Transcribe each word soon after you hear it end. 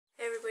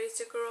it's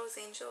your girl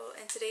Angel,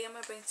 and today I'm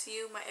going to bring to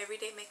you my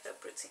everyday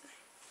makeup routine.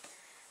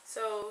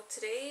 So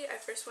today I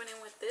first went in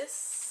with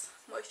this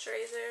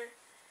moisturizer.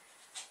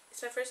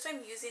 It's my first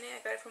time using it.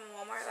 I got it from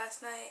Walmart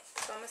last night,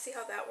 so I'm going to see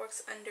how that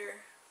works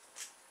under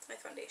my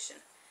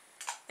foundation.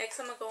 Next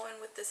I'm going to go in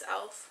with this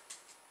e.l.f.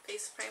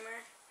 face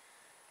primer.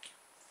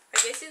 I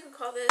guess you could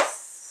call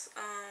this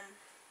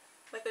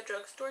like a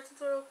drugstore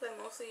tutorial, because I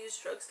mostly use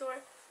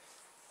drugstore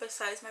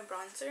besides my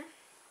bronzer.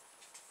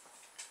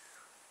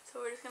 So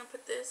we're just going to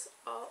put this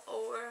all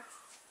over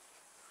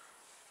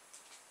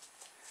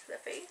the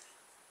face.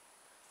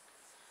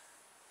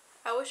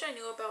 I wish I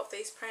knew about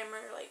face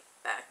primer like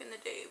back in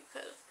the day,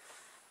 because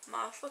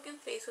my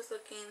fucking face was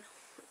looking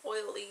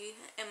oily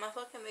and my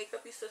fucking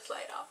makeup used to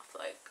slide off.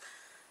 Like,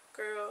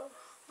 girl,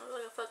 I was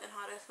like a fucking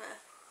hot ass mess.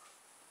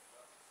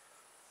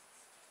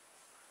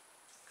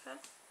 Okay.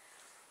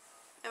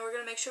 And we're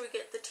going to make sure we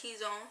get the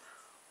T-zone.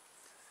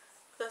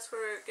 That's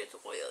where it gets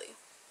oily.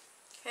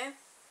 Okay.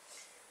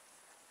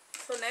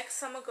 So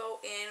next I'm going to go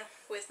in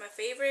with my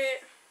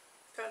favorite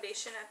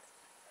foundation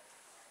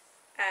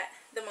at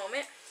the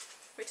moment,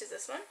 which is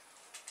this one.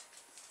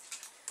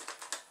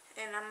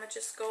 And I'm going to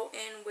just go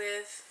in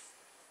with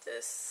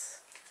this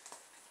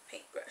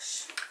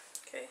paintbrush.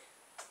 Okay.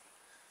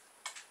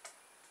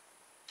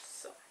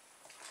 So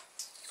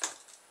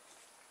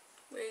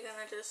we're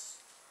going to just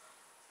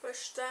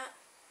brush that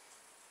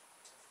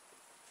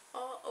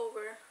all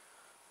over .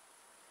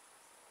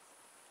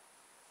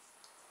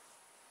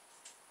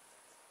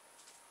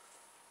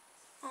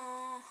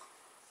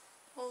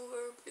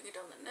 Bring it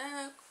down the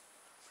neck.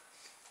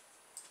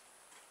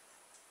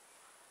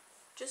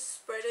 Just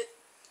spread it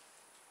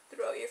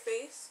throughout your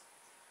face,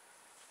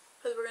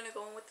 because we're going to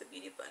go in with the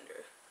Beauty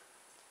Blender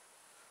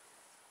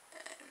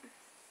and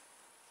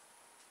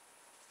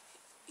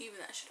even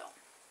that shit out.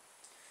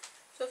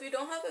 So if you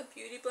don't have a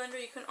Beauty Blender,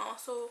 you can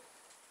also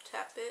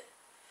tap it.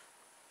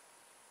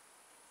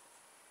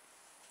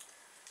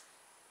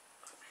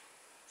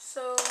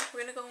 So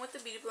we're going to go in with the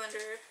Beauty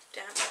Blender.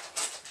 Damn.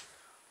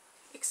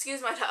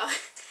 Excuse my dog.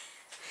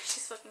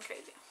 She's fucking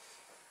crazy.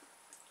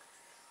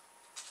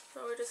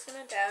 So we're just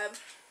gonna dab.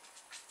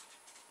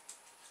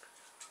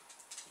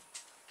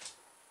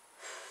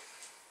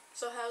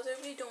 So how's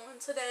everybody doing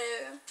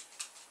today?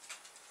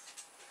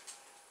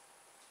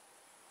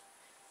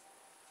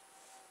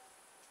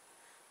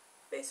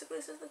 Basically,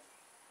 this is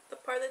the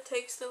part that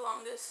takes the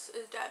longest,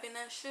 is dabbing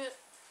that shit.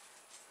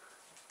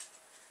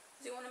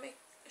 You want to make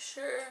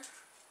sure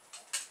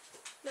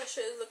that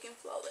shit is looking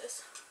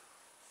flawless.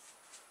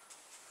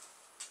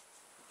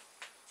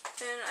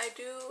 And I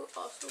do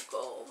also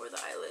go over the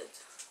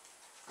eyelids.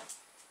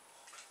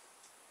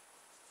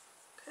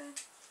 Okay.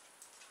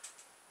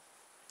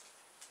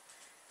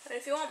 And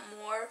if you want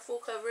more full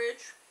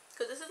coverage,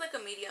 because this is like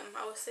a medium,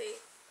 I would say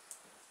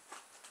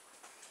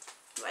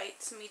light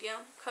to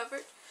medium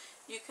coverage,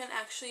 you can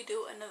actually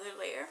do another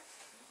layer.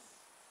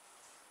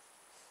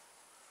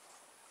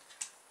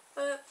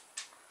 But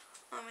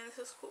I mean,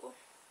 this is cool.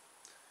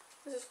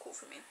 This is cool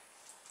for me.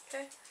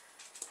 Okay.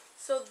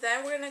 So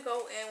then we're gonna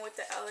go in with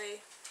the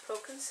LA Pro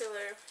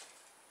Concealer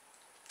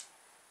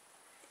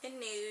in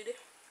Nude.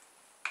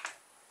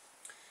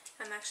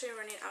 I'm actually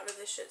running out of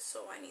this shit,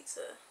 so I need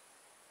to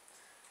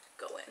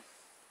go in,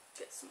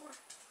 get some more.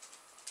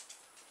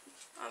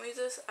 I'll use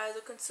this as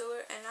a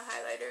concealer and a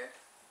highlighter.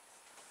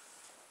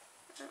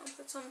 And I'll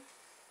put some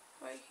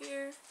right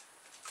here,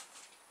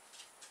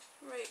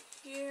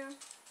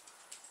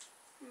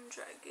 and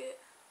drag it.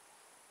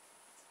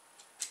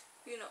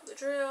 You know the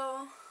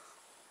drill.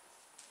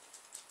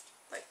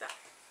 Like that.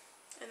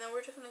 And then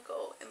we're just gonna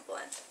go and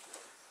blend.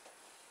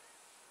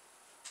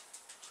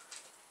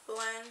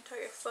 Blend till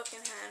your fucking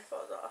hand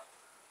falls off.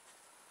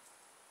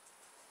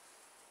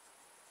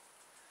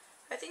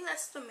 I think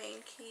that's the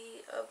main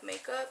key of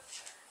makeup,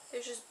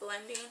 is just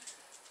blending.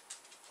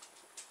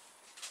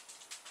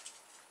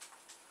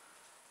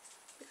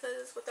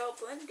 Because without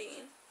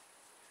blending,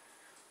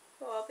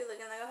 well, I'll be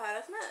looking like a hot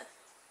ass mess.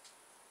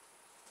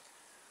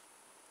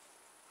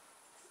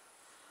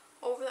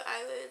 Over the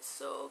eyelids,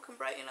 so it can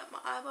brighten up my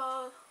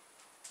eyeballs.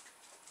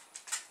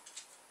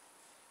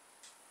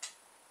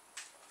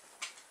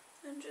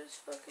 And just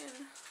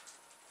fucking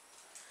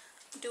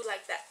do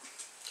like that.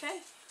 Okay?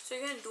 So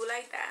you're gonna do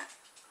like that.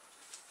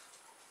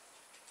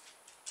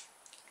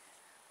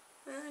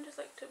 And I just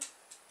like to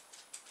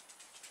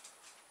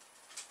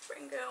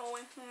bring it all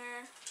in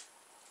here.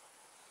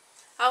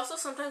 I also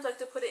sometimes like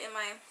to put it in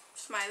my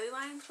smiley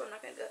lines, but I'm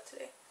not gonna do that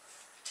today.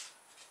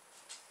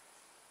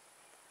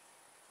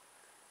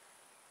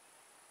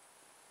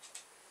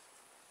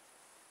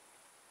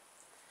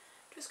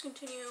 Just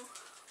continue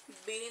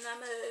beating that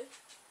mud.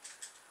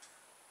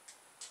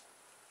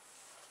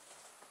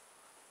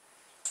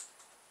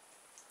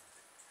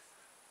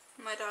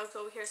 My dog's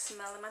over here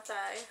smelling my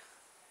thigh.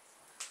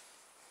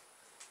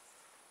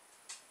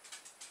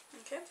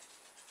 Okay.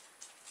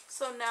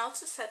 So now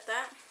to set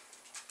that,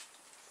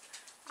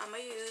 I'm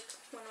going to use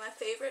one of my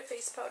favorite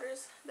face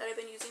powders that I've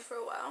been using for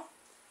a while.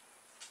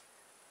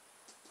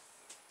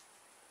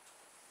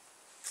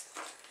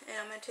 And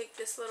I'm going to take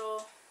this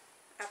little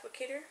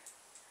applicator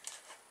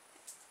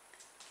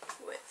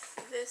with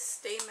this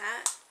Stay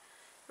Matte,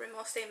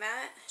 Rimmel Stay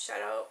Matte.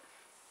 Shout out.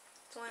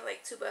 It's only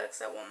like $2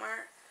 at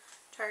Walmart,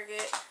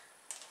 Target.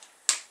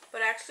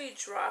 But I actually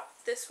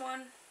dropped this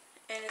one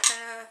and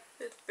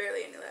it's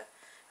barely any left.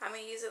 I'm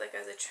going to use it like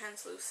as a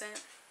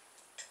translucent.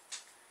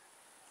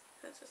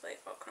 This is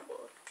like all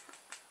crumbled.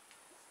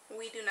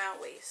 We do not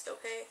waste,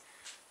 okay?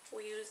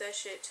 We use that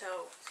shit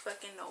till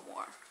fucking no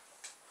more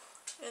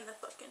in the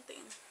fucking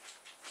thing.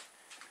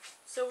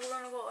 So we're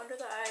gonna go under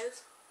the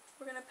eyes.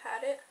 We're gonna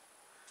pat it.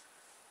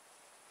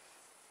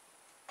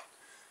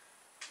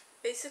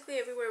 Basically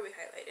everywhere we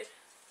highlighted.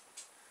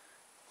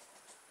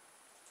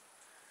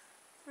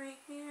 Right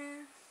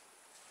here.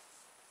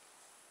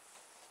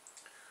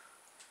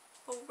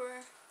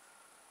 Over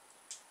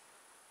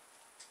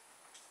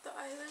the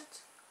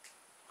eyelids.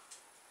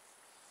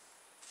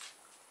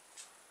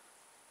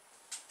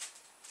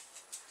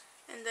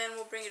 And then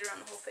we'll bring it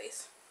around the whole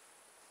face.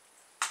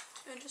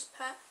 And just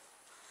pat.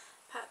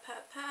 Pat,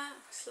 pat, pat.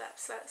 Slap,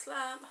 slap,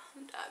 slap.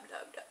 Dab,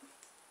 dab, dab.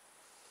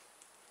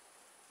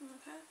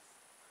 Okay.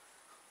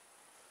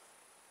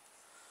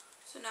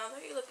 So now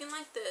that you're looking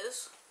like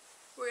this,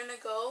 we're going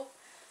to go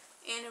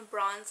in and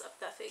bronze up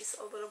that face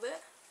a little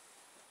bit.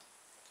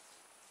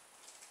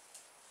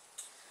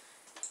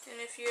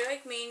 And if you're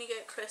like me and you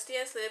get crusty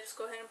ass lips,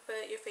 go ahead and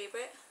put your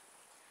favorite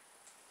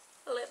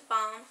lip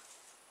balm.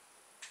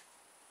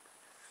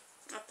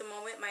 At the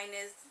moment, mine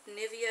is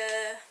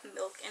Nivea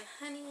Milk and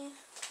Honey.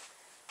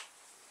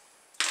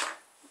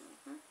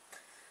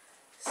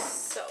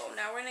 So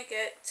now we're going to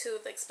get to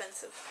the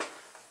expensive,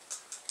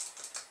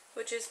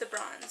 which is the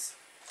bronze.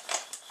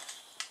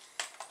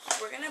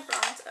 We're going to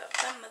bronze up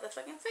that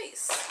motherfucking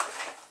face.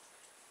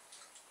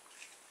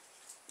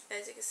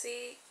 As you can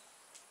see,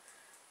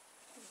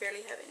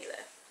 barely have any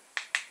left.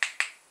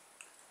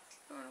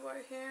 I'm going to go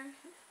right here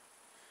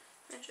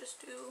and just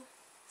do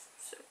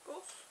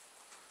circles.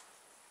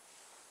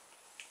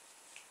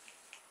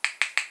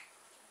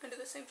 And do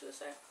the same to the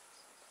side.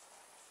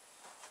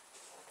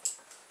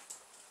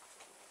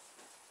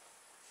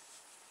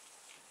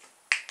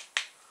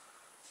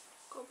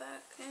 Go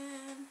back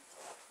in.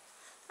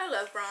 I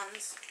love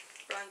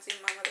bronzing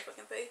my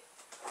motherfucking face.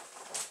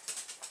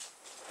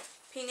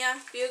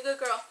 Pina, be a good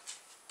girl.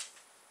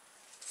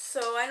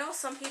 So I know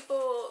some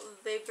people,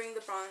 they bring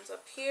the bronze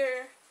up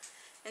here.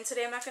 And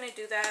today I'm not going to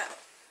do that.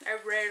 I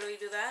rarely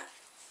do that.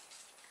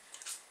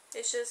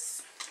 It's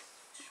just,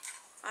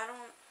 I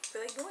don't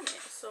feel like doing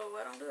it, so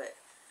I don't do it.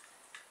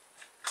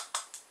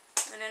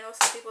 And I know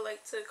some people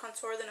like to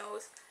contour the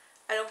nose.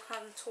 I don't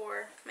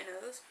contour my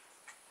nose.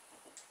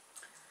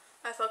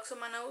 I fucks with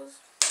my nose.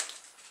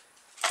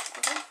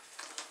 Okay.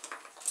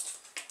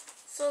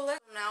 So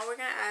now we're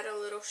gonna add a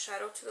little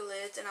shadow to the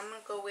lids, and I'm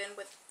gonna go in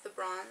with the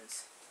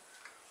bronze,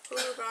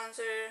 Hulu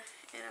bronzer,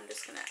 and I'm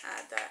just gonna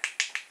add that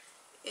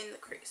in the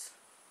crease.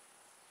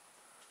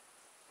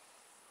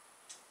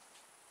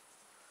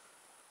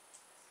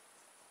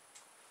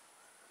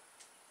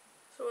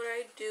 So what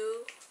I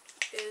do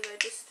is I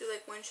just do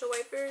like windshield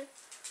wiper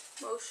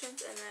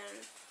motions and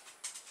then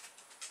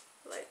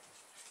like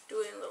do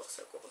it in little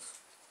circles.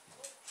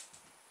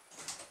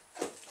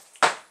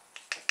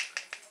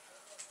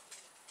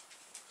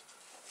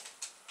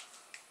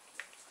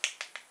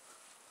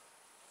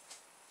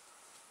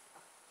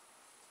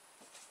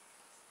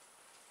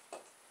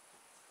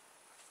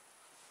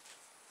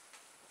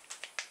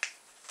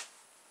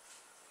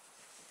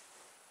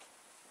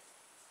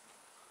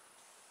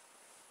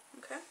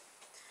 Okay.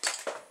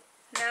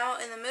 Now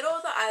in the middle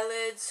of the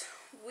eyelids,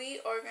 we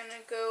are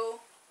gonna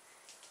go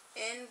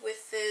in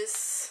with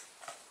this.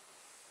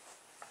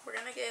 We're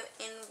gonna get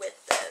in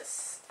with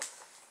this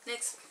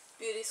NYX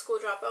Beauty School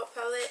Dropout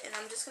palette, and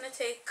I'm just gonna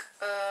take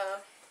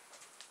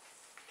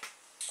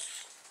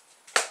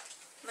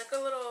like a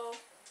little.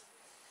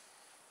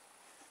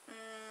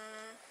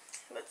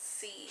 Let's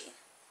see.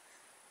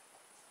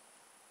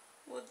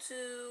 We'll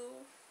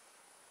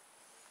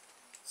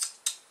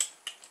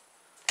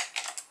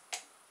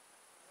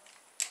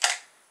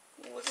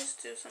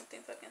just do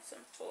something fucking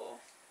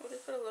simple. We'll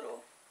just put a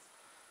little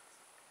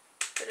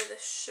bit of the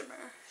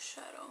shimmer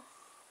shadow.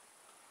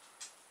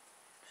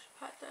 Just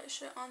pat that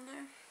shit on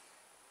there.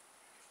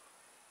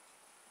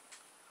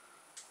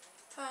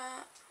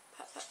 Pat,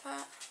 pat, pat,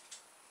 pat.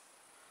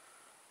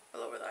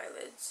 All over the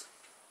eyelids.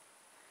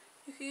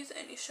 You can use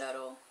any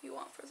shadow you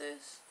want for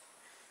this.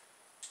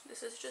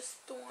 This is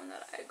just the one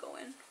that I go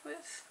in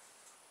with.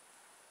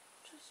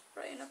 Just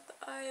brighten up the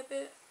eye a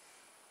bit.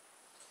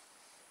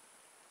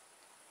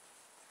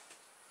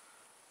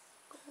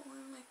 Go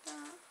in like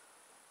that.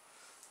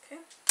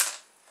 Okay.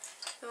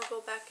 Then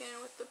we'll go back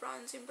in with the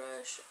bronzing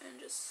brush and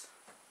just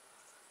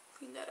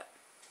clean that up.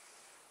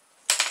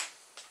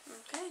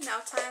 Okay, now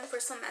time for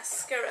some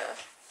mascara.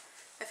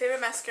 My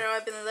favorite mascara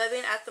I've been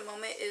loving at the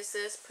moment is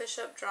this Push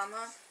Up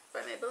Drama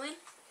by Maybelline.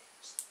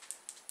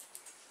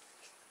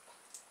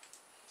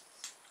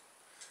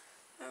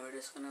 And we're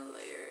just gonna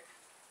layer it.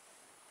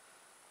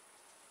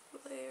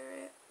 Layer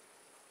it.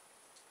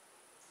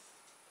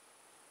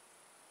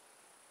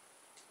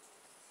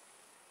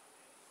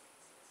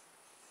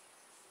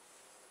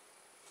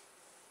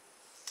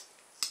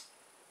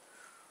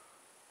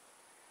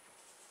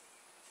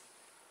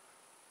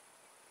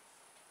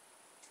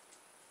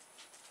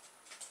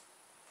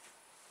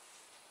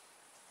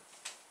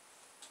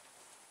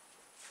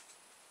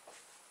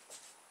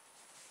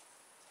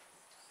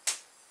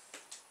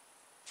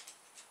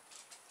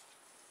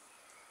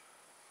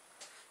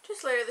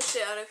 just layer the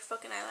shit out of your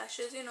fucking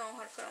eyelashes. You know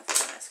how to put on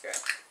fucking mascara.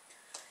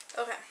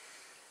 Okay.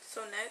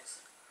 So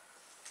next,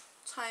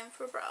 time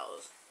for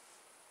brows.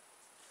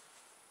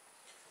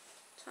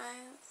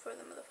 Time for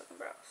the motherfucking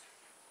brows.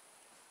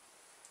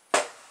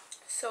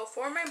 So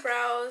for my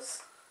brows,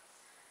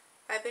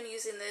 I've been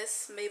using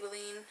this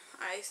Maybelline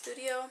Eye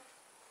Studio.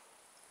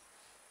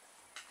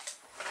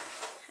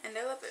 And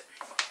I love it.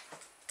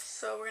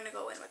 So we're gonna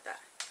go in with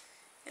that.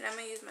 And I'm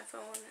gonna use my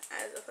phone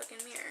as a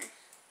fucking mirror.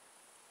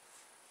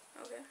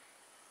 Okay.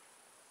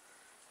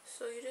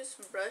 So you just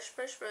brush,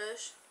 brush,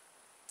 brush.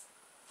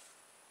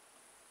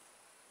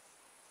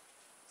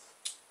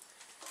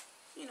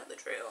 You know the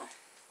drill.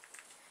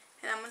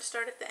 And I'm gonna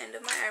start at the end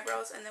of my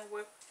eyebrows and then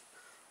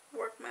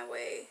work my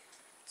way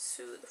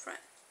to the front.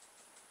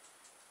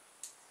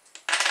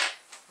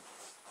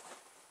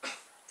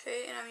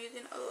 Okay, and I'm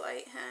using a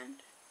light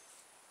hand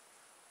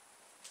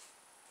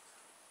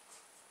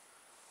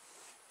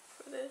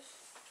for this.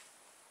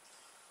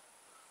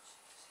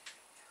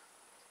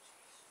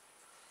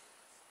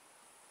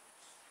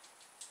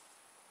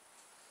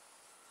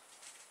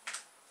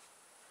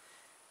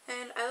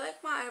 And I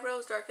like my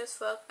eyebrows dark as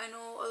fuck. I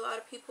know a lot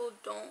of people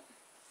don't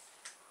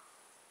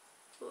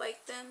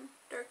like them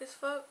dark as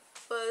fuck,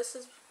 but this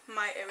is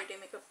my everyday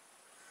makeup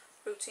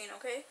routine,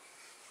 okay?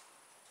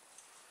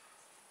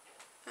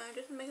 And I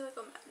just make like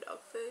a mad dog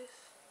face.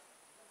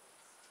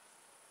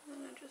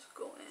 And I just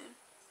go in.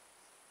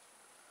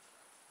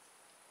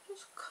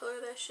 Just color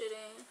that shit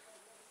in.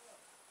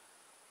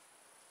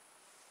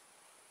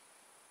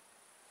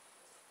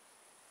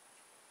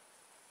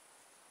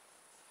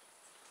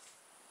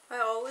 I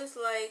always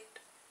liked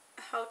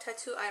how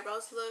tattoo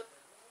eyebrows look,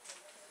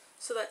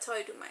 so that's how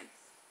I do mine.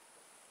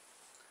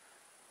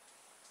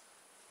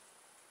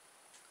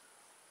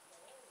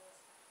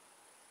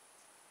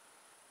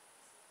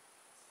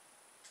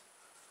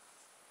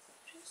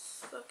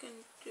 Just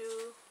fucking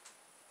do.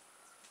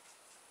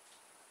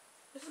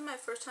 This is my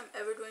first time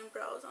ever doing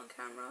brows on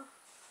camera,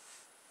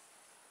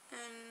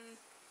 and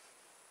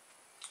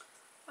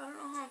I don't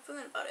know how I'm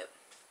feeling about it.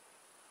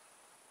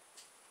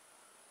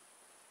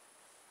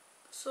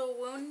 So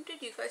when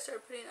did you guys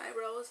start putting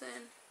eyebrows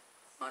in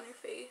on your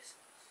face?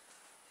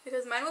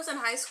 Because mine was in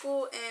high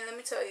school, and let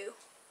me tell you,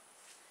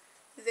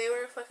 they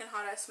were a fucking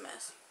hot ass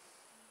mess.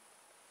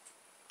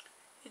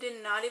 It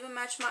did not even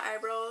match my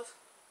eyebrows.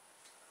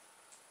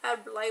 I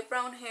had light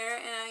brown hair,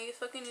 and I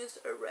fucking used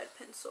a red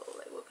pencil.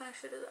 Like, what kind of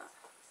shit is that?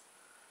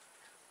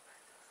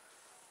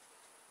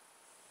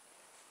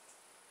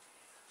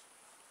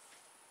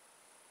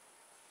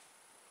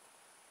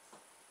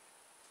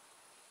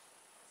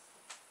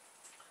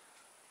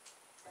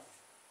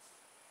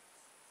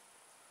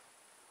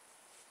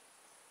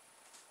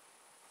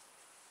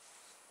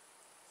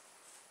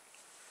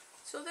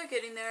 So they're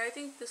getting there. I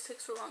think this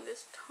takes the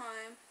longest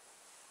time.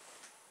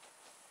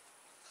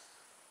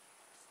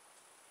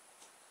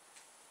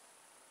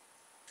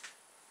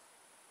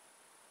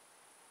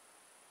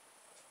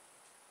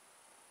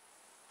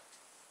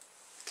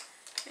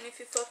 And if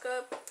you fuck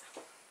up,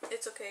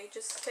 it's okay.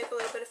 Just take a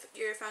little bit of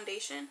your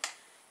foundation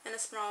and a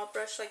small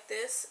brush like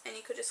this, and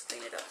you could just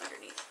clean it up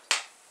underneath.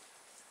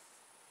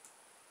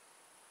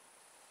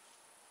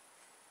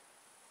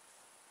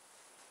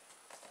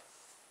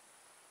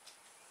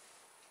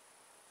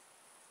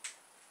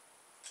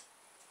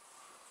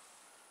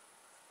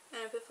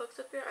 And if it fucks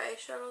up your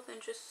eyeshadow, then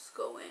just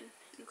go in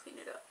and clean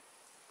it up.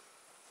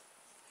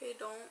 Okay,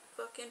 don't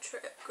fucking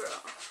trip,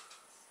 girl.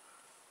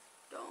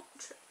 Don't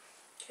trip.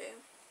 Okay.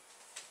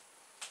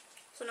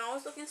 So now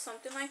it's looking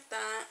something like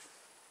that,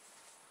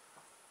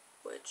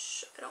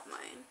 which I don't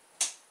mind.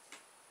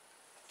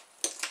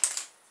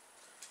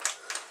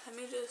 Let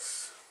me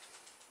just...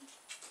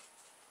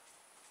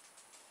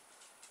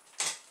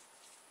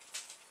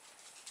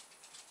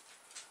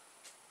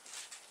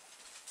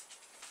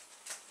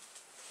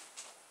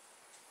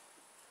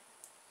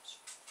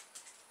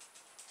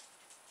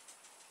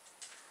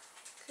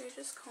 Okay,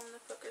 just comb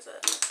the fuckers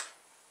up.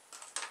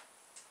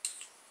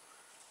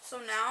 So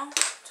now,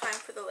 time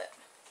for the lip.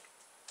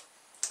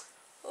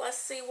 Let's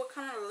see what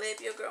kind of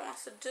lip your girl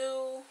wants to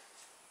do.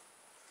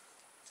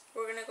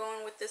 We're gonna go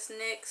in with this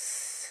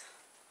NYX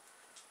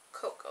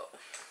Cocoa.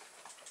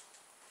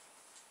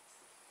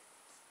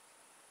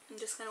 I'm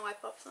just gonna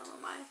wipe off some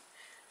of my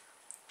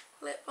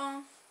lip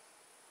balm.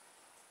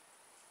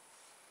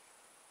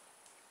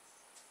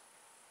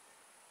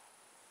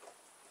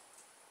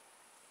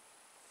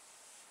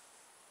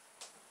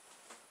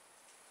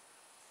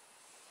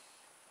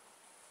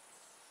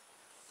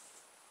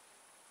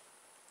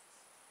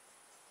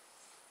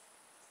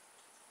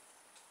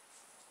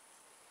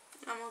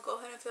 I'm gonna go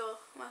ahead and fill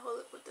my whole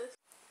lip with this.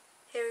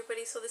 Hey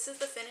everybody, so this is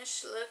the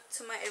finished look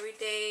to my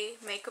everyday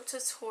makeup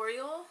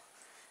tutorial.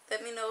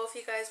 Let me know if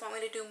you guys want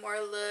me to do more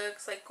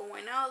looks, like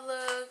going out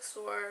looks,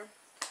 or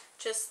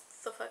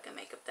just the fucking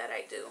makeup that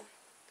I do.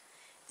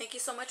 Thank you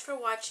so much for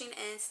watching,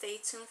 and stay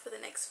tuned for the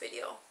next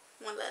video.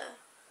 One love.